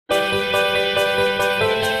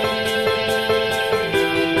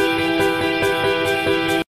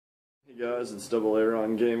Double A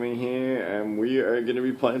Gaming here, and we are going to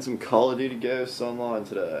be playing some Call of Duty Ghosts online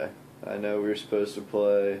today. I know we were supposed to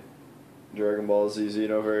play Dragon Ball Z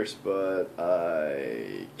Xenoverse, but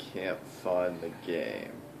I can't find the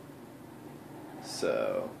game.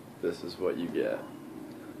 So, this is what you get.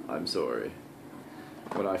 I'm sorry.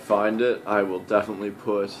 When I find it, I will definitely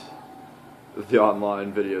put the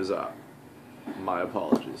online videos up. My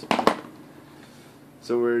apologies.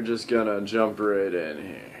 So we're just gonna jump right in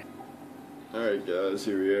here. Alright guys,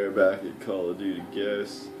 here we are back at Call of Duty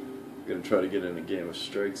Ghosts. We're gonna try to get in a game of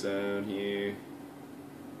Strike Zone here.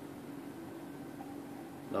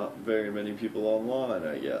 Not very many people online,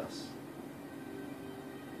 I guess.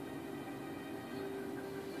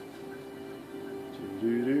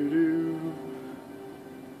 Do-do-do-do.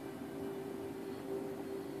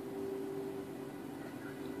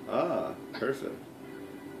 Ah, perfect.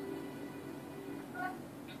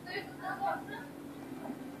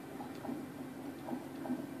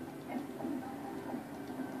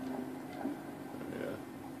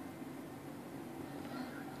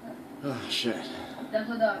 Oh shit. I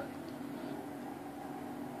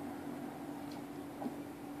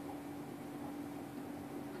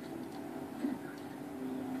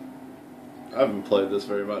haven't played this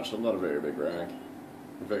very much. I'm not a very big rank.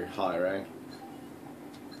 A very high rank.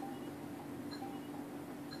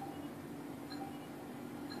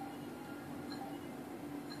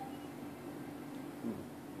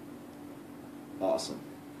 Awesome.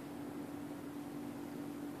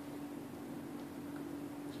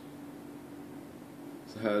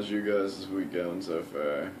 So how's you guys' week going so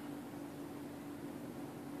far?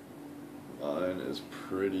 Mine is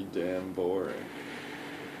pretty damn boring.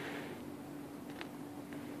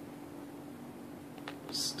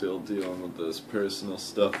 Still dealing with this personal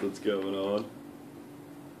stuff that's going on.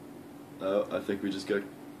 Oh, I think we just got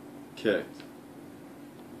kicked.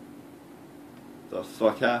 The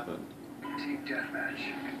fuck happened? Team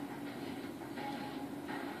deathmatch.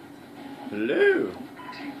 Hello!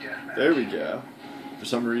 Team deathmatch. There we go. For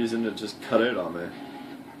some reason it just cut out on me.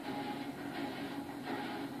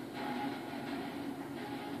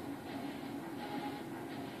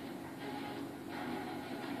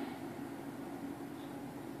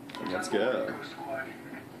 And let's go.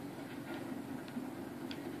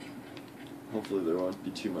 Hopefully there won't be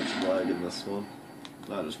too much lag in this one.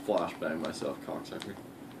 I'll just flashbang myself, cocksucker.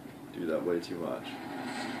 Do that way too much.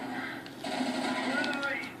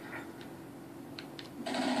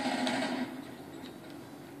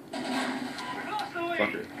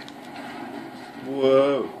 Fucker.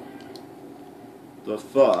 Whoa. The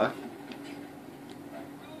fuck?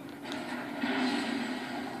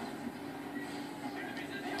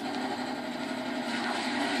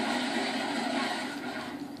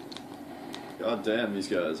 God damn, these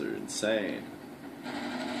guys are insane.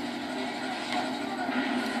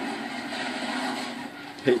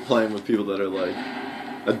 Hate playing with people that are like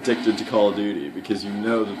addicted to Call of Duty because you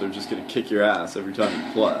know that they're just gonna kick your ass every time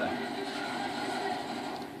you play.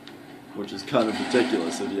 Which is kind of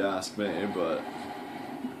ridiculous if you ask me, but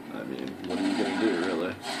I mean, what are you gonna do,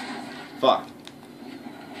 really? Fuck.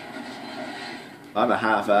 I'm a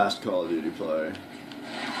half-assed Call of Duty player.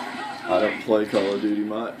 I don't play Call of Duty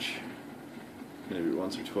much. Maybe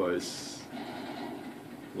once or twice,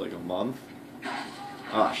 like a month.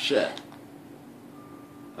 Ah, shit.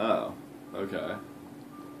 Oh, okay.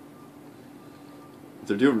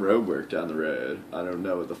 They're doing road work down the road. I don't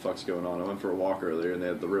know what the fuck's going on. I went for a walk earlier and they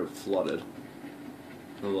had the road flooded.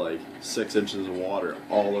 With like 6 inches of water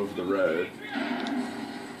all over the road.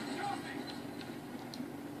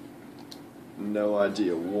 No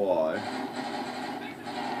idea why.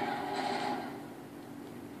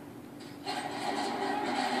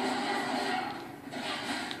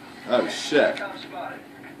 Oh shit.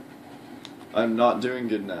 I'm not doing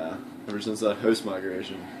good now, ever since that host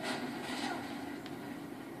migration.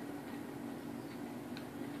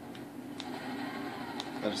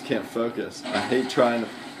 I just can't focus. I hate trying to...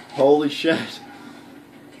 Holy shit!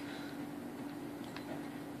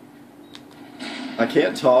 I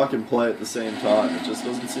can't talk and play at the same time. It just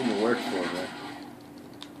doesn't seem to work for me.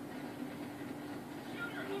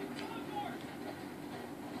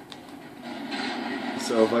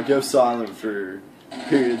 So if I go silent for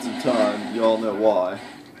periods of time, y'all know why.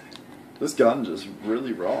 This gun just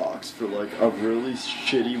really rocks. For like a really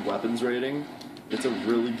shitty weapons rating, it's a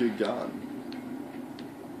really good gun.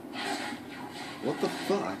 What the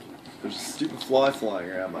fuck? There's a stupid fly flying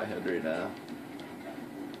around my head right now.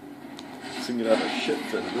 So I'm gonna have a shit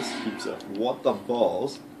fit if this keeps up. What the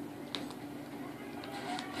balls?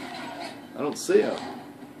 I don't see him.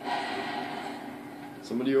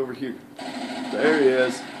 Somebody over here. There he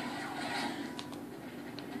is.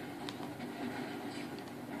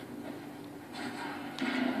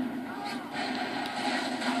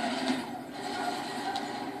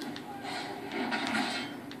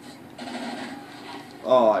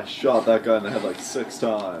 Oh, I shot that guy in the head like 6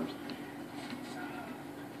 times.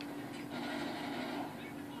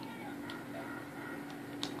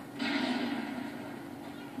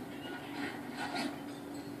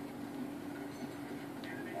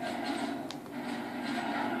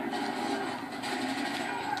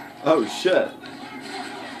 Oh shit.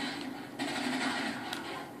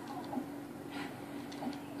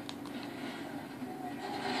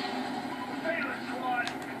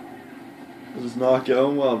 This is not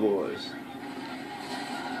going well, boys.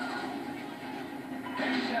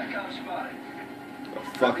 What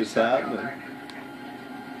the fuck is happening?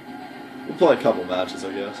 We'll play a couple matches,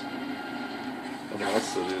 I guess. Nothing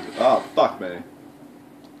else to do. Oh, fuck me.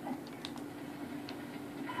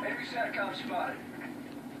 Enemy SATCOM spotted.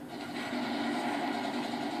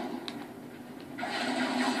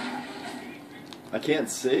 I can't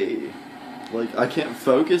see. Like, I can't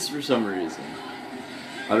focus for some reason.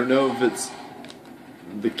 I don't know if it's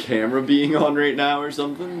the camera being on right now or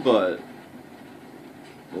something, but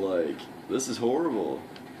like, this is horrible.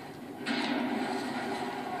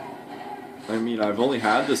 I mean, I've only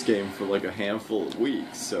had this game for like a handful of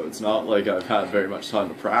weeks, so it's not like I've had very much time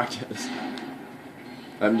to practice.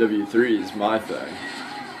 MW3 is my thing.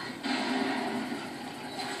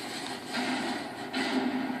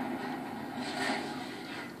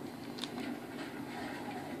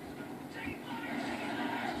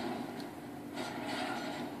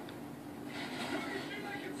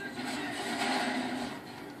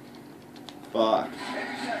 Fuck.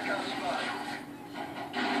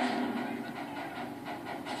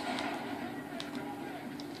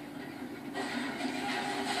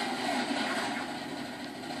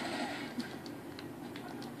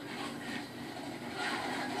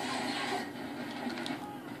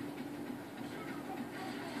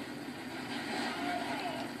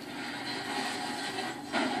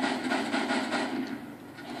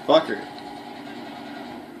 Fucker.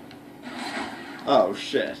 Oh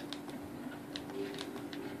shit.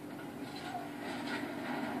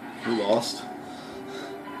 We lost.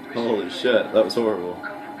 Holy shit, that was horrible.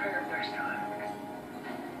 Come prepared next time.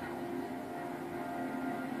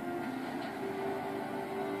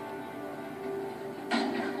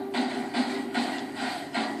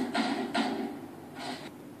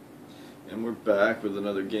 And we're back with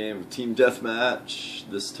another game of Team Deathmatch.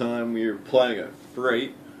 This time we are playing a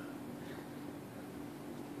Freight.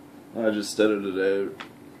 I just edited out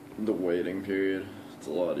the waiting period. It's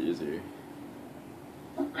a lot easier.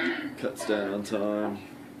 Cuts down on time.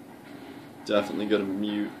 Definitely gonna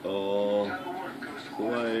mute all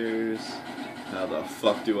players. How the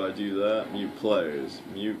fuck do I do that? Mute players.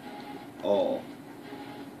 Mute all.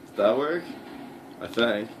 Does that work? I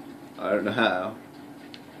think. I don't know how.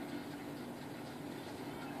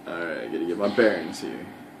 Alright, gotta get my bearings here.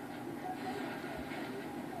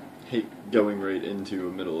 Hate going right into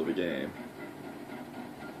the middle of a game.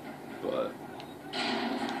 But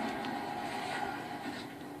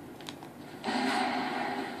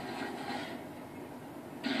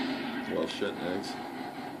well, shit, eggs.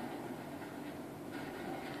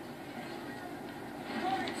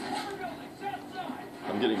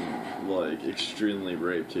 I'm getting, like, extremely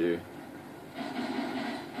raped here.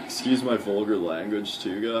 Excuse my vulgar language,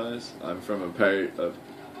 too, guys. I'm from a part of,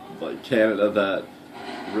 like, Canada that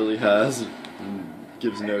really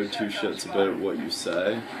gives no two shits about what you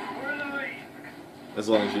say. As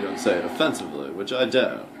long as you don't say it offensively, which I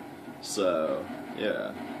don't. So,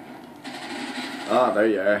 yeah. Ah, there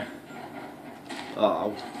you are.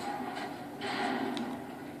 Oh.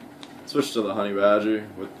 Switch to the Honey Badger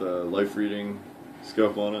with the life reading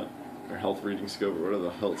scope on it, or health reading scope, or whatever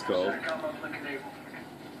the hell it's called.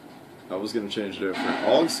 I was gonna change it over for an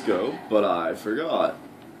AUG scope, but I forgot.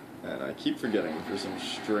 And I keep forgetting for some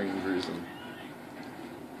strange reason.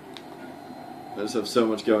 I just have so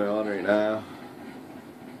much going on right now.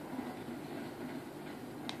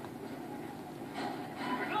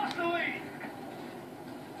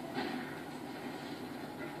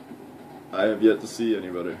 I have yet to see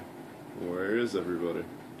anybody. Where is everybody?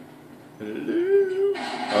 Hello?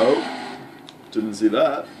 Oh, didn't see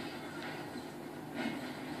that.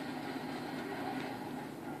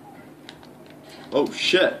 Oh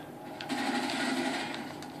shit.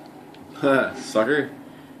 Ha, sucker.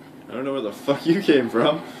 I don't know where the fuck you came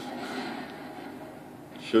from.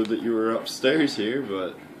 Showed that you were upstairs here,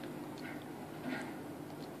 but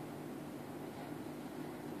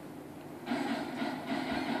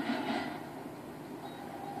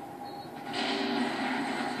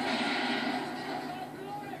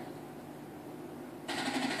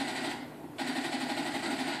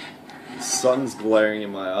the sun's glaring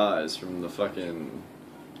in my eyes from the fucking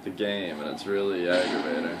the game, and it's really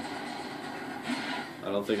aggravating. I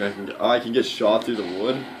don't think I can. Oh, I can get shot through the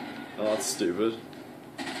wood? Oh, that's stupid.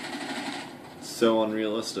 It's so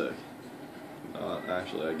unrealistic.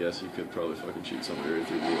 Actually, I guess you could probably fucking shoot somebody right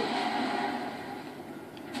through the wood.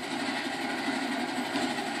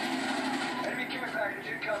 Enemy care package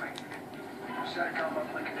incoming. SATCOM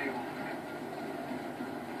uplink enabled.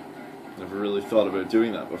 Never really thought about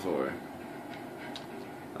doing that before.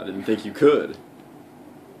 I didn't think you could.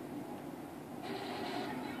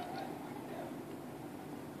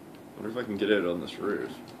 Wonder if I can get out on this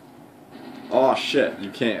roof. Oh shit, you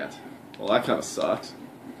can't. Well, that kind of sucks.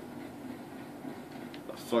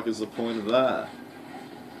 The fuck is the point of that?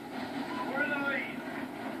 Where are they?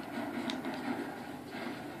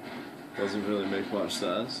 Doesn't really make much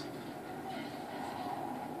sense.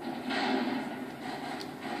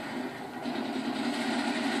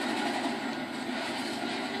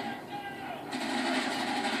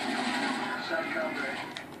 SATCOM ready.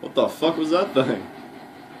 What the fuck was that thing?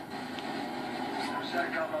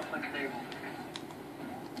 SATCOM uplink enabled.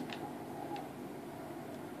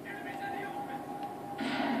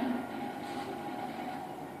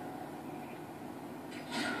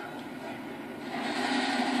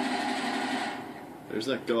 There's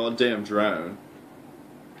that goddamn drone.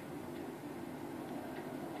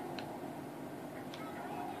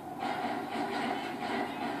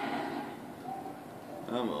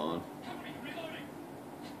 Come on.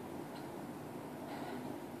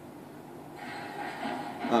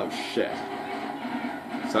 Oh shit.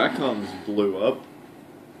 SATCOMs blew up.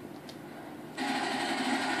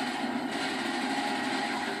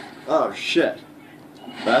 Oh shit.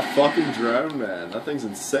 That fucking drone, man. That thing's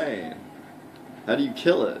insane. How do you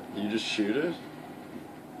kill it? Do you just shoot it?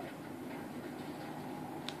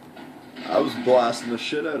 I was blasting the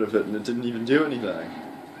shit out of it and it didn't even do anything.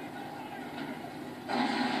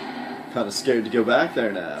 Kinda scared to go back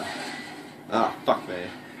there now. Ah, fuck me.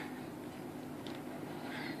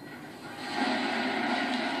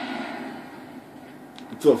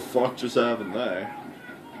 What the fuck just happened there?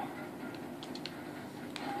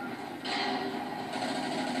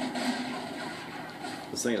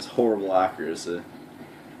 This thing has horrible accuracy.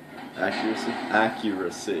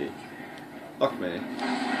 Accuracy. Fuck me.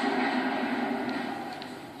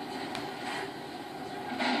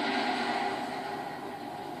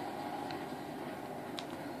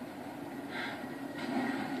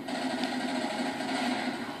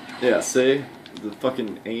 Yeah, see? The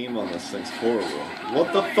fucking aim on this thing's horrible.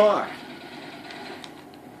 What the fuck?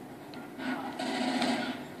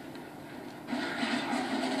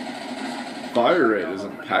 Fire rate is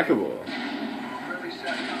impeccable. Friendly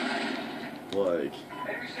SATCOM active. Like,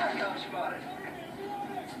 Enemy SATCOM spotted.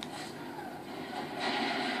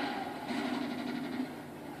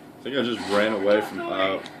 I think I just ran away from,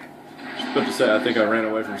 I was about to say I think I ran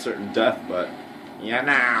away from certain death, but, yeah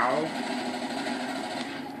now.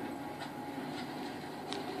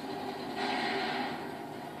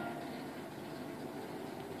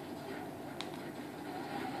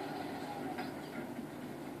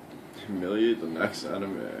 Humiliate the next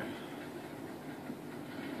enemy.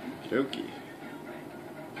 Okey.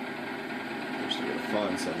 First I gotta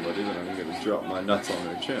find somebody, then I'm gonna drop my nuts on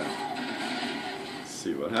their chin.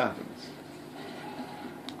 See what happens.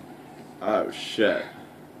 Oh shit.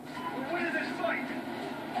 We're winning this fight.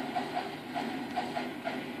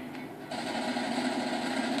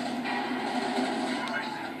 I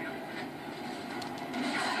see you.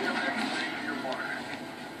 Care package ready for your mark.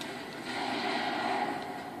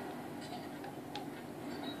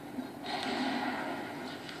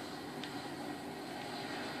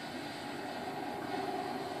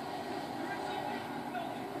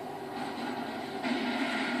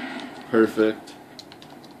 Perfect.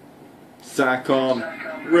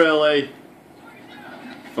 SATCOM. Really?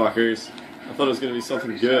 Fuckers. I thought it was gonna be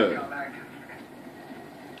something good. SATCOM active.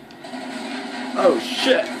 Oh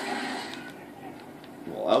shit!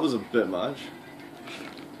 Well, that was a bit much.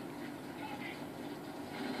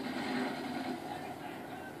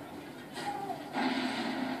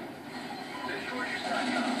 Destroy your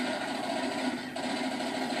SATCOM.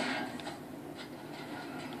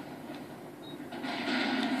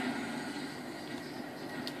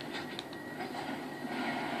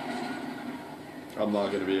 I'm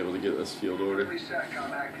not gonna be able to get this field order. Friendly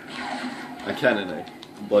SATCOM active. I can in a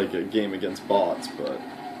game against bots, but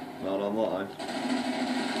not online.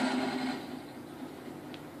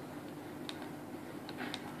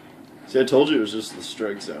 See, I told you it was just the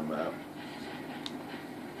strike zone map.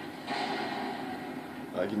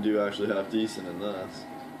 I can do actually half decent in this.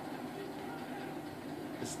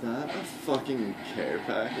 Is that a fucking care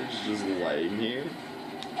package just laying here?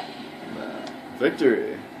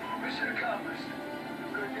 Victory. Mission accomplished.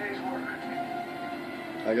 Good day's work.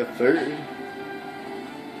 I got 30.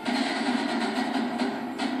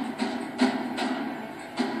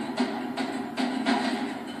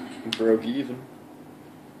 Broke even.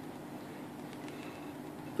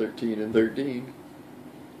 13 and 13.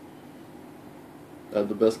 I have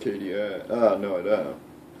the best KDI. No, I don't.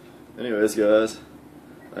 Anyways, guys,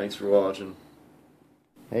 thanks for watching.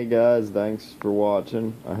 Hey guys, thanks for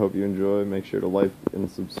watching. I hope you enjoy. Make sure to like and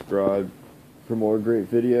subscribe for more great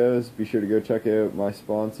videos. Be sure to go check out my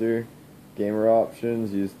sponsor, Gamer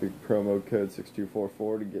Options. Use the promo code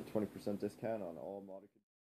 6244 to get 20% discount on all modifications.